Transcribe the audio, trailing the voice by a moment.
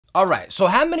All right, so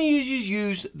how many of you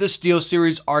use the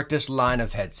SteelSeries Arctis line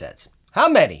of headsets? How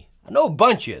many? I know a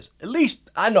bunch is. At least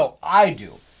I know I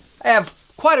do. I have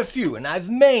quite a few, and I've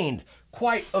mained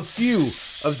quite a few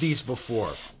of these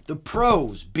before. The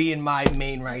pros being my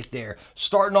main right there.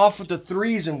 Starting off with the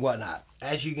threes and whatnot.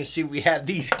 As you can see, we have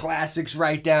these classics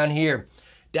right down here.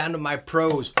 Down to my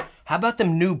pros. How about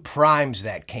them new primes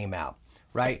that came out,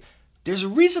 right? There's a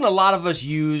reason a lot of us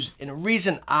use, and a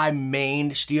reason I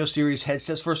mained SteelSeries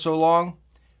headsets for so long.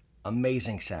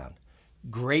 Amazing sound.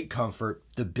 Great comfort.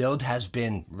 The build has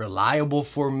been reliable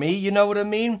for me, you know what I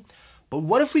mean? But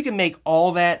what if we can make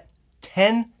all that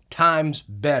 10 times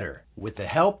better with the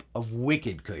help of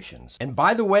Wicked Cushions? And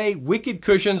by the way, Wicked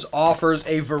Cushions offers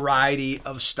a variety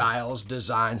of styles,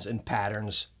 designs, and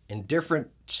patterns in different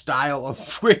style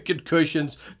of Wicked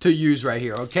Cushions to use right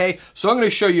here, okay? So I'm gonna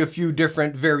show you a few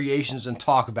different variations and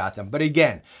talk about them. But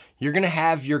again, you're gonna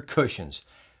have your cushions.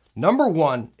 Number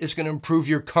one is gonna improve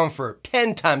your comfort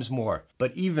 10 times more,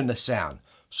 but even the sound.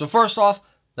 So first off,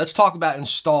 let's talk about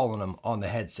installing them on the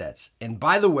headsets. And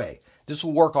by the way, this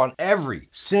will work on every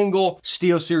single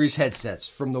SteelSeries headsets,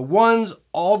 from the ones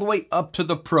all the way up to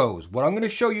the pros. What I'm gonna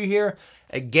show you here,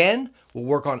 again, will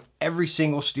work on every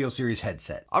single SteelSeries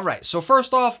headset. All right, so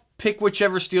first off, pick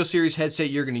whichever SteelSeries headset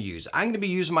you're gonna use. I'm gonna be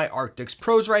using my Arctis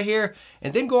Pros right here,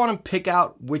 and then go on and pick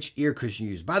out which ear cushion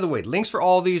you use. By the way, links for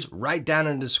all these right down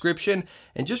in the description.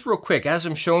 And just real quick, as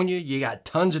I'm showing you, you got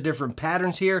tons of different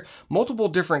patterns here, multiple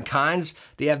different kinds.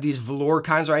 They have these velour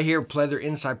kinds right here, pleather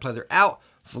inside, pleather out,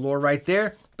 velour right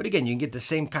there. But again, you can get the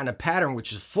same kind of pattern,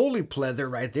 which is fully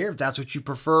pleather right there, if that's what you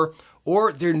prefer,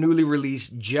 or their newly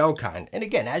released gel kind. And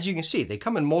again, as you can see, they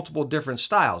come in multiple different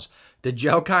styles. The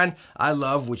gel kind I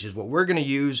love, which is what we're gonna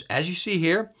use. As you see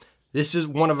here, this is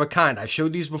one of a kind. I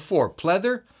showed these before.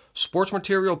 Pleather, sports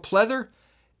material pleather,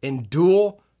 and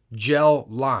dual gel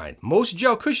line. Most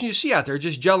gel cushions you see out there are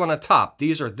just gel on the top.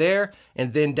 These are there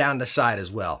and then down the side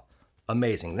as well.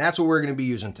 Amazing. That's what we're gonna be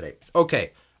using today.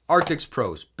 Okay, Arctis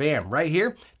Pros, bam, right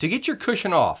here. To get your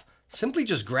cushion off, simply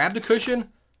just grab the cushion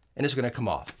and it's gonna come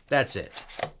off. That's it.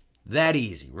 That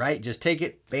easy, right? Just take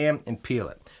it, bam, and peel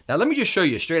it. Now let me just show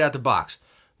you straight out the box.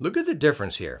 Look at the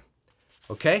difference here,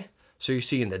 okay? So you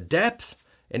see in the depth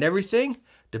and everything,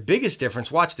 the biggest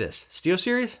difference, watch this.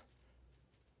 SteelSeries,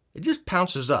 it just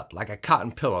pounces up like a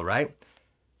cotton pillow, right?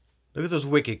 Look at those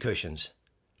Wicked Cushions.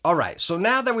 All right, so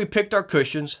now that we picked our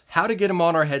cushions, how to get them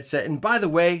on our headset, and by the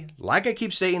way, like I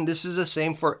keep saying, this is the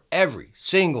same for every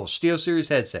single SteelSeries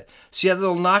headset. See that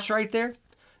little notch right there?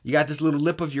 You got this little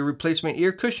lip of your replacement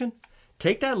ear cushion.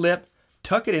 Take that lip,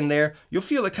 tuck it in there. You'll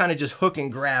feel it kind of just hook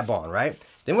and grab on, right?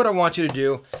 Then what I want you to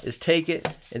do is take it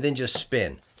and then just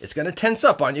spin. It's gonna tense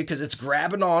up on you because it's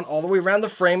grabbing on all the way around the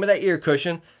frame of that ear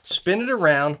cushion. Spin it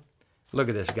around. Look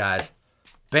at this, guys.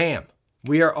 Bam,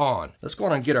 we are on. Let's go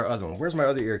on and get our other one. Where's my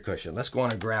other ear cushion? Let's go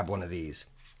on and grab one of these.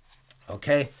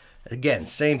 Okay, again,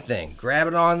 same thing. Grab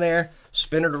it on there,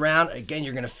 spin it around. Again,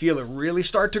 you're gonna feel it really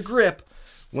start to grip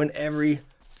when every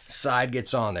side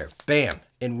gets on there. Bam,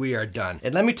 and we are done.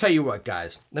 And let me tell you what,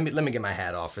 guys. Let me get my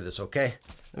hat off for this, okay?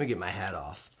 Let me get my hat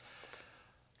off.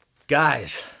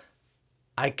 Guys,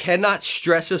 I cannot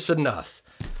stress this enough.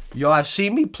 Y'all have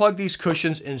seen me plug these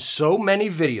cushions in so many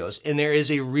videos, and there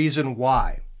is a reason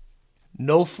why.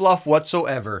 No fluff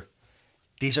whatsoever.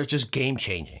 These are just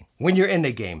game-changing. When you're in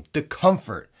the game, the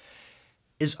comfort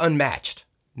is unmatched.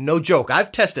 No joke.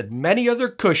 I've tested many other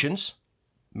cushions,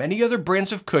 many other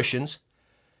brands of cushions,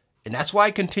 and that's why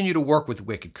I continue to work with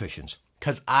Wicked Cushions,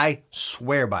 because I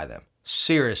swear by them.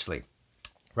 Seriously,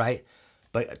 right?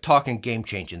 But talking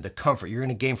game-changing, the comfort, you're in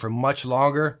a game for much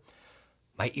longer.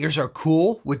 My ears are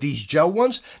cool with these gel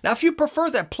ones. Now, if you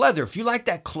prefer that pleather, if you like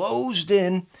that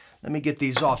closed-in, let me get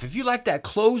these off. If you like that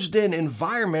closed-in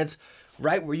environment,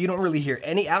 right, where you don't really hear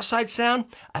any outside sound,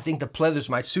 I think the pleathers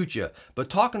might suit you.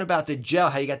 But talking about the gel,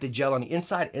 how you got the gel on the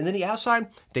inside and then the outside,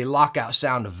 they lock out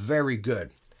sound very good.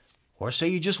 Or say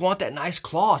you just want that nice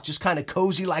cloth, just kind of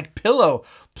cozy like pillow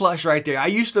plush right there. I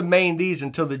used to main these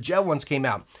until the gel ones came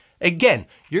out. Again,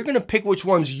 you're gonna pick which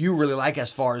ones you really like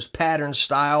as far as pattern,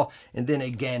 style, and then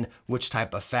again, which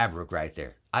type of fabric right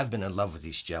there. I've been in love with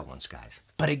these gel ones, guys.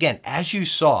 But again, as you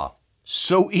saw,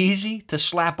 so easy to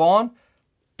slap on,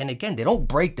 And again, they don't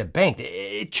break the bank.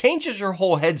 It changes your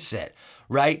whole headset,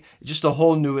 right? Just a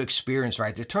whole new experience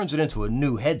right there. Turns it into a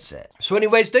new headset. So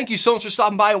anyways, thank you so much for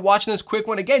stopping by and watching this quick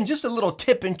one. Again, just a little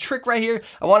tip and trick right here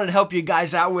I wanted to help you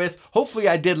guys out with. Hopefully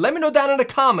I did. Let me know down in the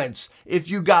comments if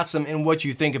you got some and what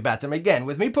you think about them. Again,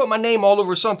 with me putting my name all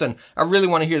over something, I really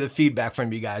want to hear the feedback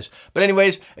from you guys. But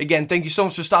anyways, again, thank you so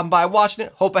much for stopping by and watching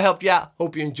it. Hope I helped you out.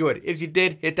 Hope you enjoyed it. If you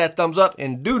did, hit that thumbs up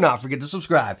and do not forget to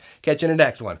subscribe. Catch you in the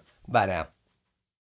next one. Bye now.